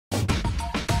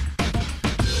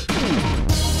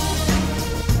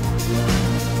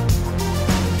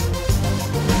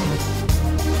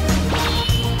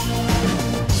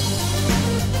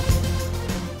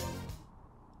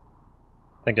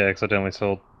think I accidentally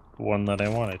sold one that I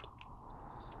wanted.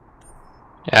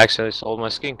 I actually sold my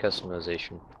skin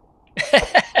customization.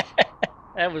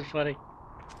 That was funny.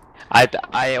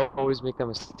 I always make that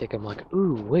mistake. I'm like,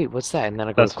 ooh, wait, what's that? And then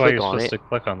I go That's to why click you're on supposed it. to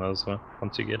click on those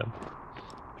once you get them.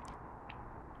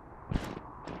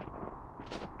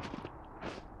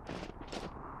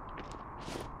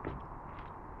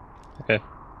 Okay.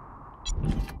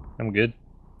 I'm good.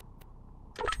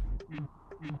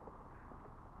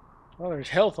 Oh, there's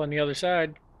health on the other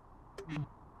side.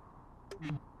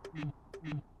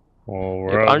 Well,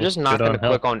 we're Yep, all I'm just not good gonna on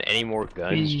health. click on any more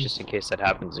guns just in case that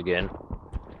happens again.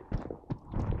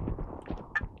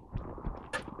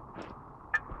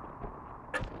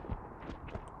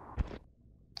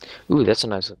 Ooh, that's a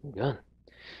nice looking gun.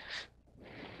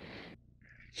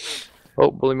 Oh,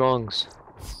 bully mongs.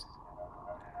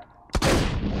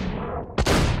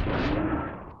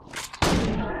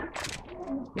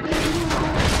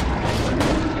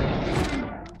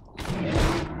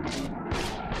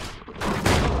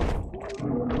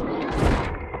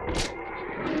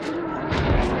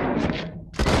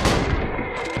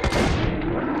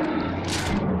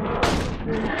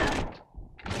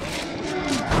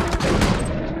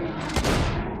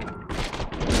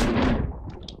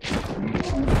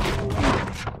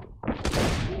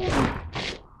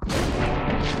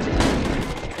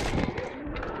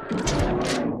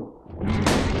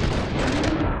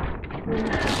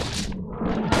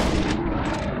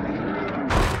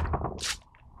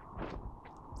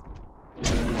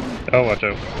 Oh, watch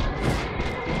out.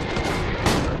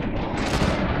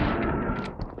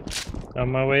 On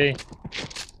my way.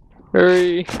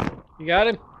 Hurry! You got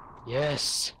him?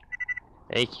 Yes.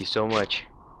 Thank you so much.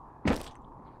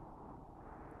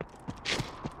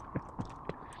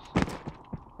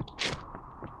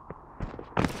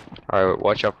 Alright,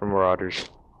 watch out for marauders.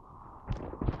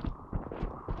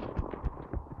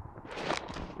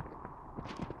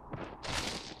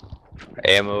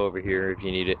 Ammo over here if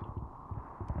you need it.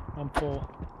 I'm full.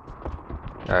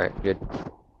 Alright, good.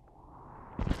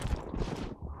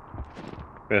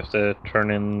 We have to turn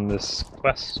in this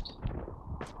quest.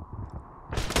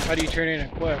 How do you turn in a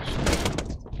quest?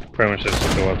 Pretty much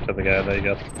just go up to the guy that you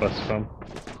got the quest from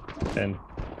and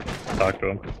talk to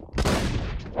him.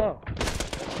 Oh.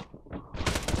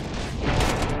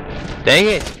 Dang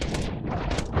it!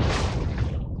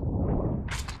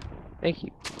 Thank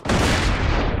you.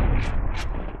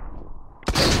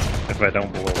 If I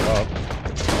don't blow up.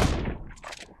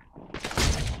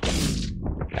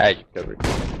 I had you covered.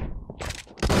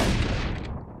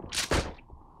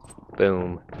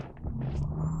 Boom.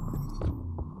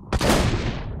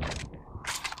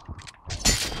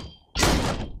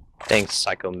 Thanks,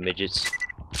 psycho midgets.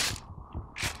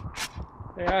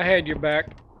 Hey, I had your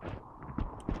back.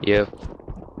 Yep.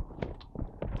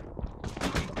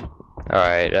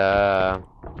 Alright,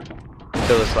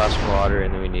 kill this last marauder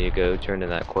and then we need to go turn in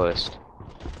that quest.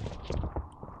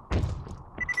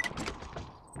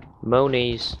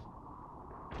 Monies.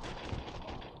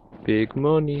 Big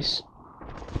monies.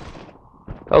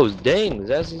 Oh, dang,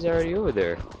 Zazzy's already over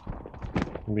there.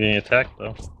 I'm getting attacked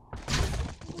though.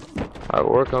 Alright,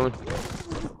 we're coming.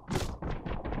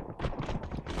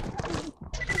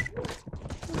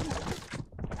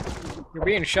 You're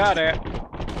being shot at.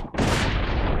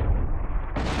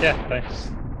 Yeah, thanks.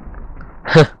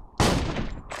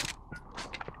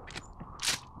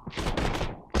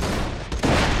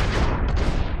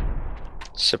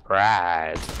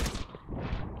 Surprise.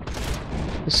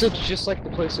 This looks just like the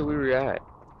place that we were at.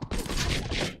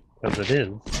 As it is.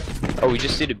 Oh, we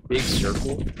just did a big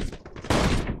circle?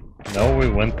 No, we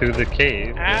went through the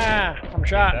cave. Ah, I'm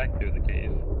shot. Back through the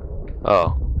cave.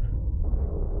 Oh.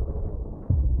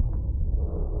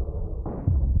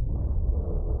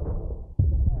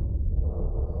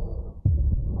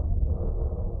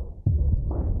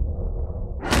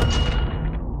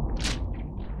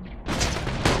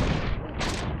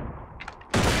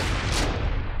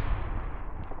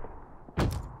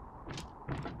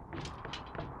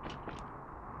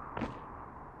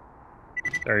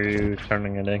 Are you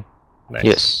turning it in? Nice.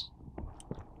 Yes.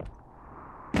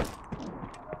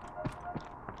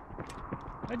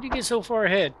 How'd you get so far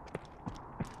ahead?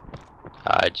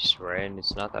 I just ran,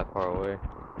 it's not that far away.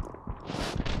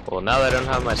 Well, now that I don't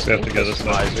have my We skin have to go this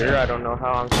way. customizer, I don't know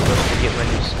how I'm supposed to get my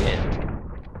new skin.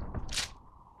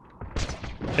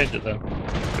 Change it then.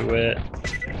 Do it.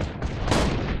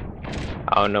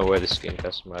 I don't know where the skin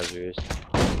customizer is.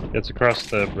 It's across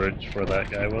the bridge where that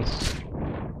guy was.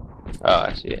 Oh,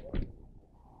 I see it.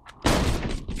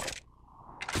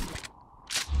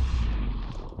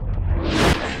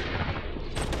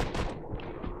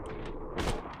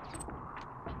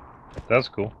 That's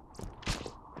cool.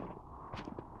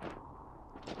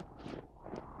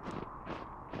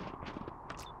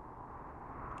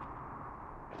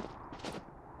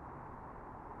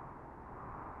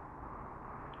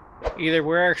 Either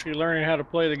we're actually learning how to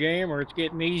play the game or it's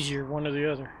getting easier, one or the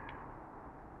other.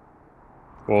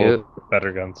 Well, Yep.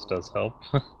 better guns does help.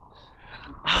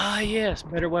 Ah, yes,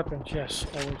 better weapons, yes,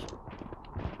 always.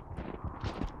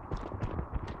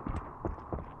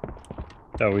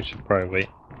 Oh, we should probably wait.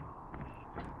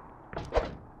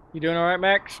 You doing all right,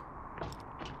 Max?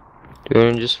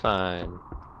 Doing just fine.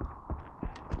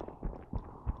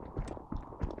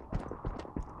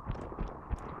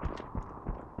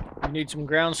 You need some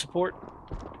ground support?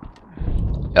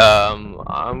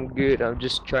 I'm good. I'm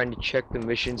just trying to check the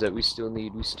missions that we still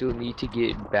need. We still need to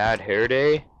get Bad Hair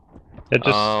Day. It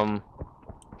just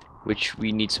Which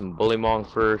we need some bullymong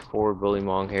fur, 4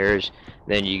 bullymong hairs.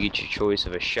 Then you get your choice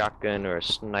of a shotgun or a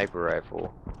sniper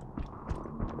rifle.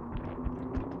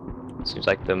 Seems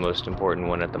like the most important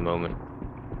one at the moment.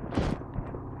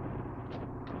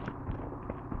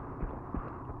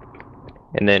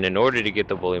 And then in order to get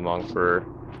the bullymong fur,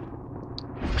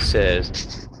 it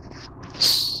says,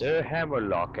 Sir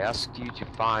Hammerlock asked you to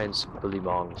find some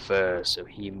bullymong fur so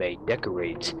he may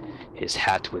decorate his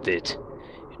hat with it.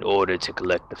 In order to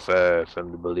collect the fur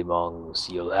from the bullymongs,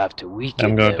 you'll have to weaken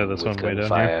I'm going to them this with one way down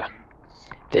gunfire,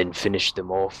 then finish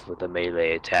them off with a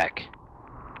melee attack.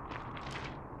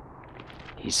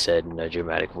 He said in a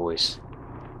dramatic voice.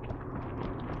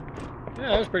 Yeah,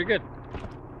 that was pretty good.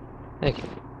 Thank you.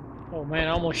 Oh man,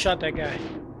 I almost shot that guy.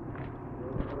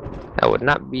 That would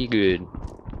not be good.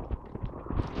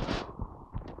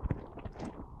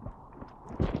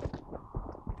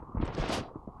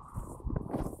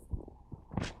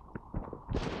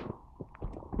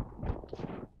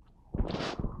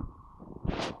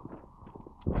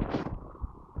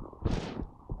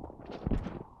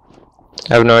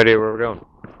 I have no idea where we're going.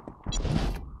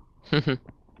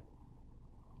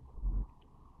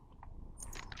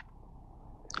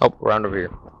 Oh, around over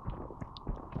here.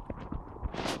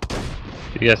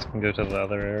 you guys can go to the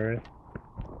other area.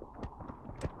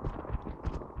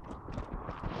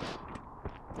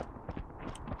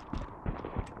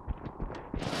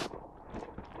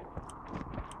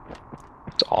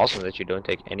 It's awesome that you don't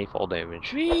take any fall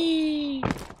damage. Whee!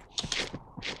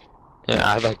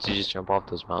 Yeah, I'd like to just jump off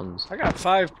those mountains. I got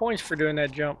 5 points for doing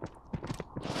that jump.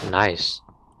 Nice.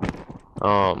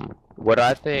 What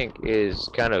I think is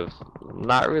kind of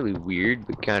not really weird,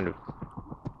 but kind of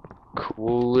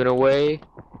cool in a way,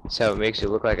 is how it makes it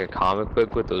look like a comic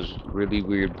book with those really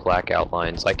weird black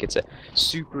outlines. Like it's a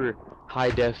super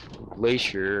high def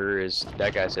glacier, as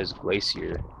that guy says,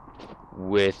 glacier,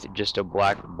 with just a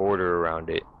black border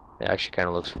around it. It actually kind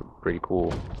of looks pretty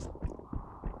cool.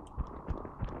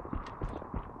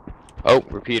 Oh,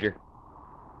 repeater.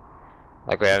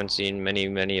 Like we haven't seen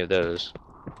many of those.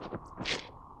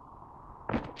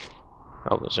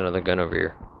 Oh, there's another gun over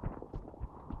here.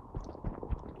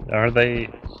 Are they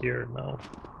here? No.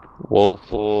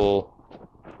 Woeful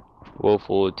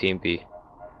Teempy.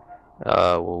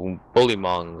 Well,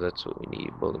 bullymongs, that's what we need,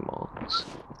 bullymongs.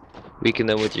 Weaken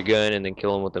them with your gun and then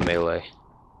kill them with the melee.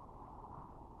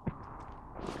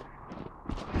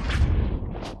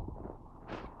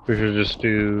 We should just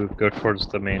go towards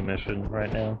the main mission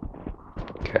right now.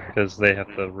 Okay. Because they have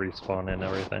to respawn and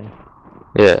everything.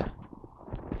 Yeah.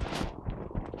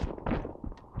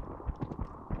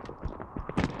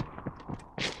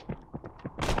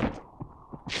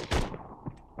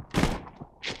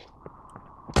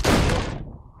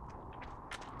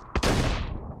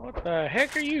 What the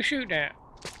heck are you shooting at?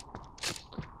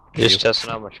 Just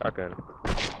testing out my shotgun.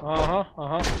 Uh-huh,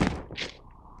 uh-huh.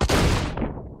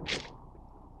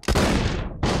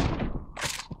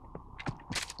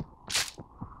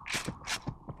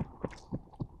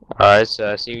 Alright,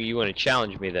 so I see you want to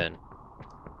challenge me then.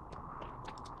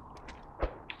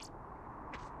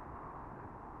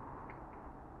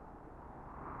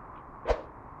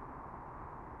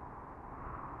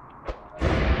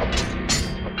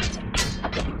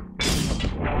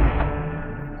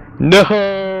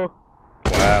 No!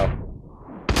 Wow.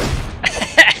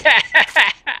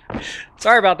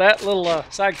 Sorry about that little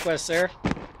side quest there.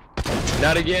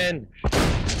 Not again!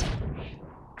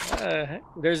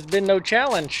 There's been no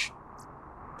challenge.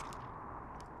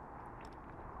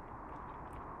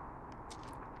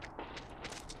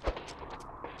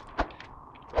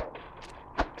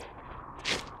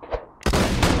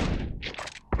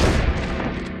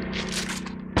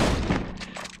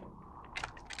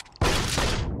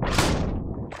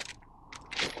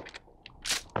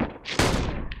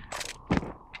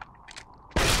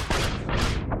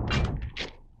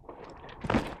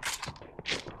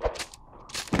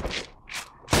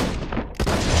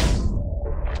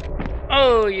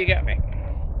 Oh, you got me.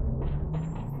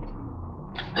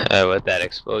 With that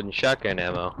exploding shotgun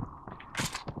ammo.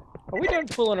 Are we done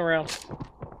fooling around?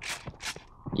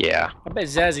 Yeah. I bet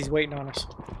Zazzy's waiting on us.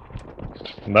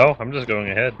 No, I'm just going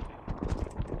ahead.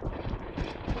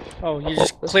 Oh, you're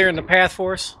just clearing the path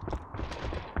for us?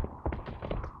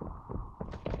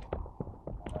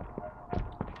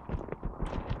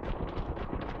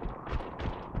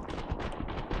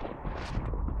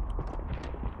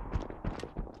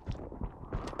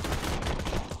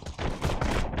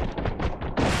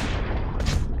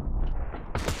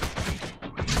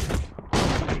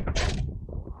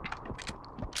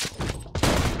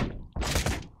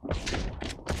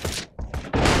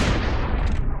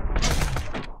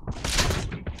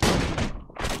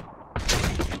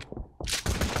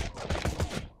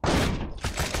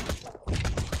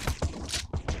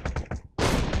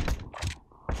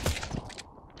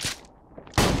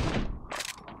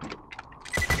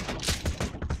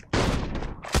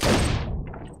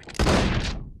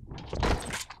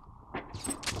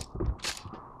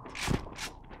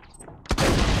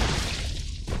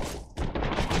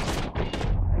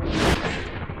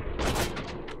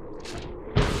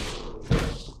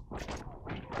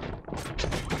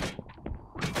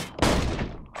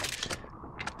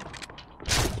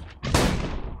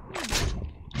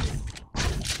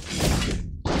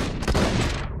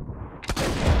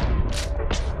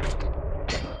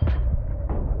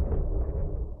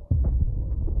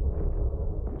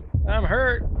 I'm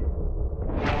hurt.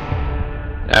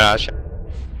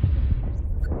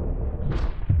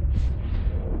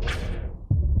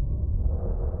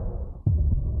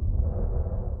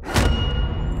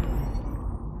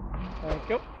 Thank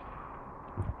you.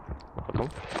 Welcome.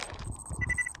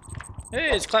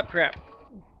 Hey, it's Claptrap.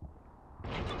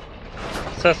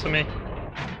 Sesame.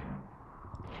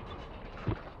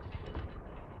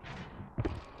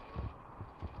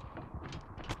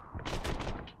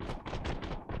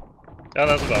 Oh,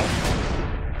 that's about.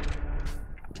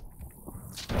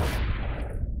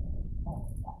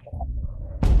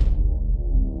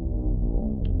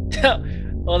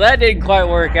 Well, that didn't quite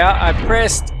work out. I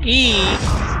pressed E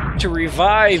to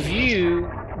revive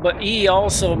you, but E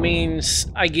also means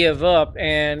I give up,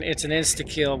 and it's an insta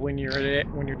kill when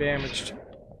you're damaged.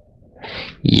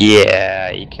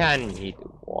 Yeah, you kind of need to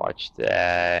watch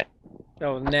that.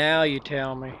 Oh, now you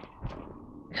tell me.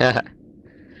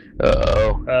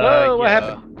 Uh-oh. Whoa, what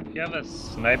happened? If you have a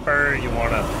sniper, you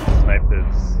want to snipe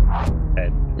his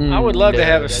head. I would love to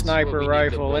have a that's what sniper we need the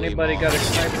rifle. bully Anybody got a mod.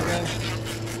 sniper gun?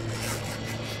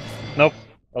 Nope.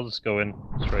 I'll just go in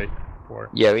straight for it.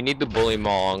 Yeah, we need the bully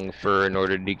mong in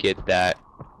order to get that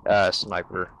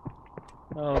sniper.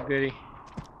 Oh, goody.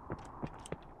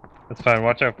 That's fine.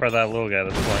 Watch out for that little guy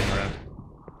that's flying around.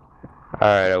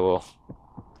 Alright, I will.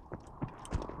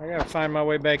 I gotta find my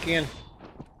way back in.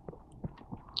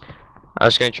 I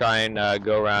was gonna try and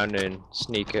go around and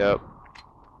sneak up.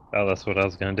 Oh, that's what I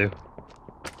was gonna do.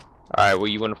 Alright, well,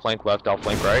 you want to flank left, I'll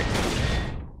flank right?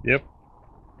 Yep.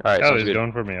 Alright, Oh, sounds he's good.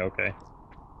 going for me. Okay.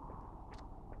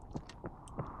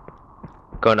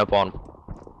 Going up on him.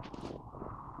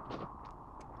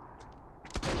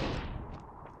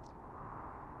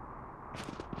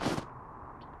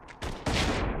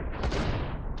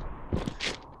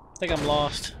 I think I'm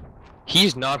lost.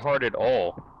 He's not hard at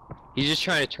all. He's just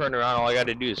trying to turn around. All I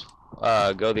gotta do is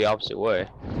go the opposite way.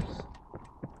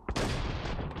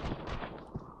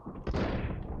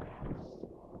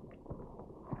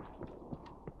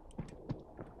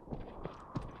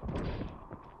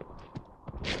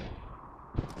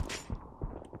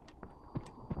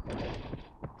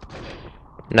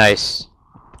 Nice.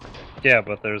 Yeah,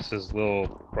 but there's his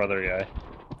little brother guy.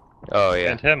 Oh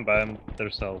yeah. And him by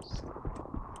themselves.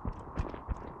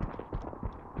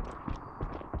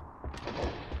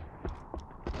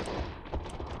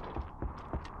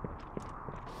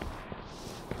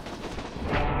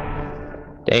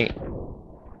 Dang it.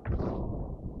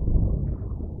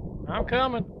 I'm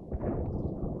coming.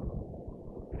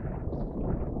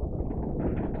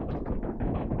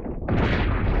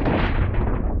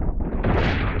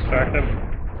 Distract him.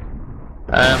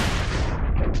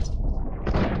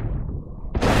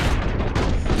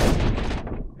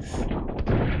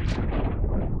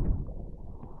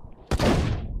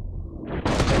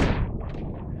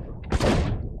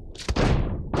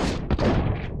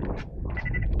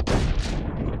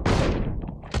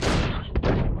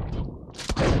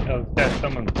 Oh, this guy's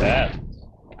someone's dad.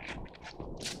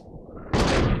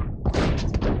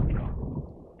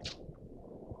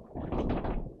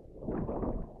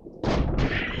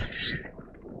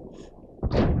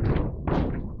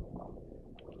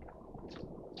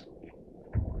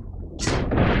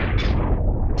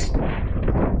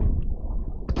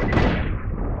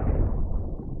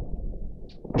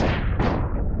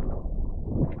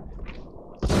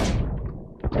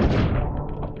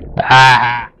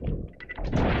 Ah!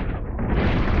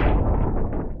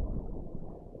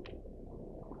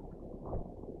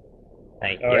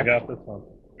 Thank Oh, I you. got this one.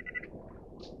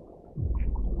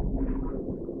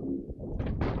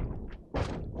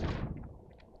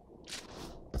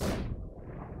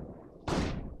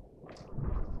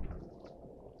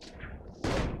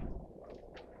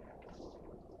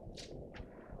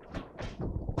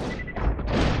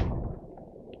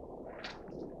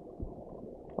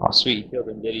 Oh, sweet. You killed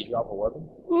him. Did he drop a weapon?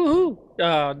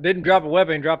 Woohoo! Didn't drop a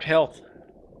weapon, dropped health.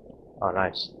 Oh,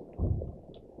 nice.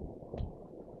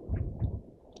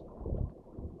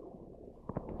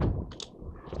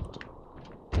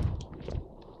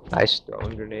 Nice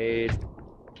throwing grenade.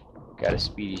 Got a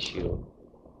speedy shield.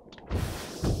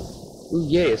 Ooh,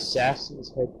 yay,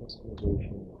 Assassin's Head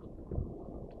customization.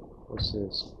 What's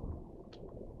this?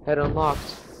 Head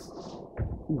unlocked.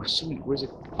 Ooh, sweet. Where's it?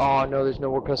 Oh, no, there's no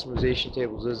more customization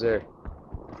tables, is there?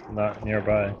 Not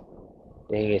nearby.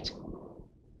 Dang it.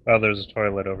 Oh, there's a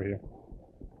toilet over here.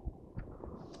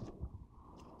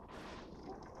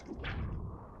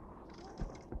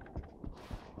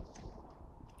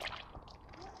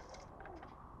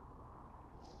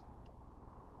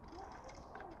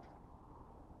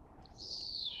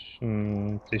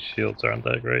 These shields aren't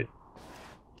that great.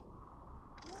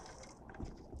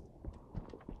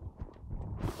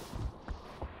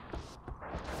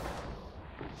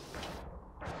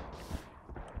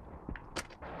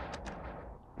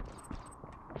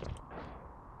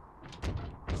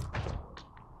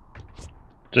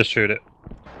 Just shoot it.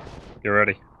 Get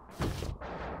ready.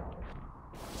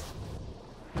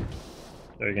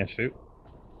 Are you gonna shoot?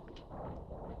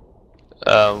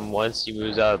 Once he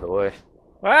moves out of the way.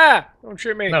 Ah! Don't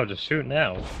shoot me. No, just shoot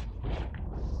now.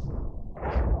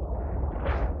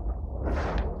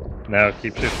 Now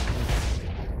keep shooting.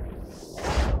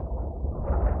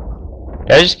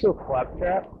 Did I just kill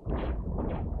Claptrap?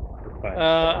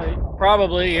 Fine.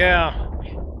 Probably, yeah.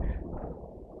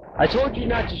 I told you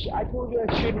not to. I told you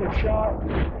I shouldn't have shot.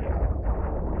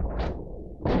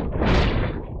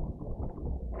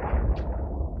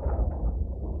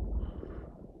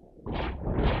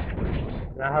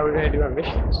 Now, how are we gonna do our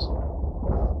missions?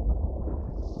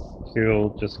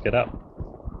 You'll just get up.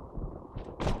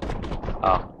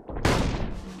 Oh.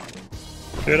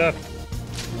 Shoot up.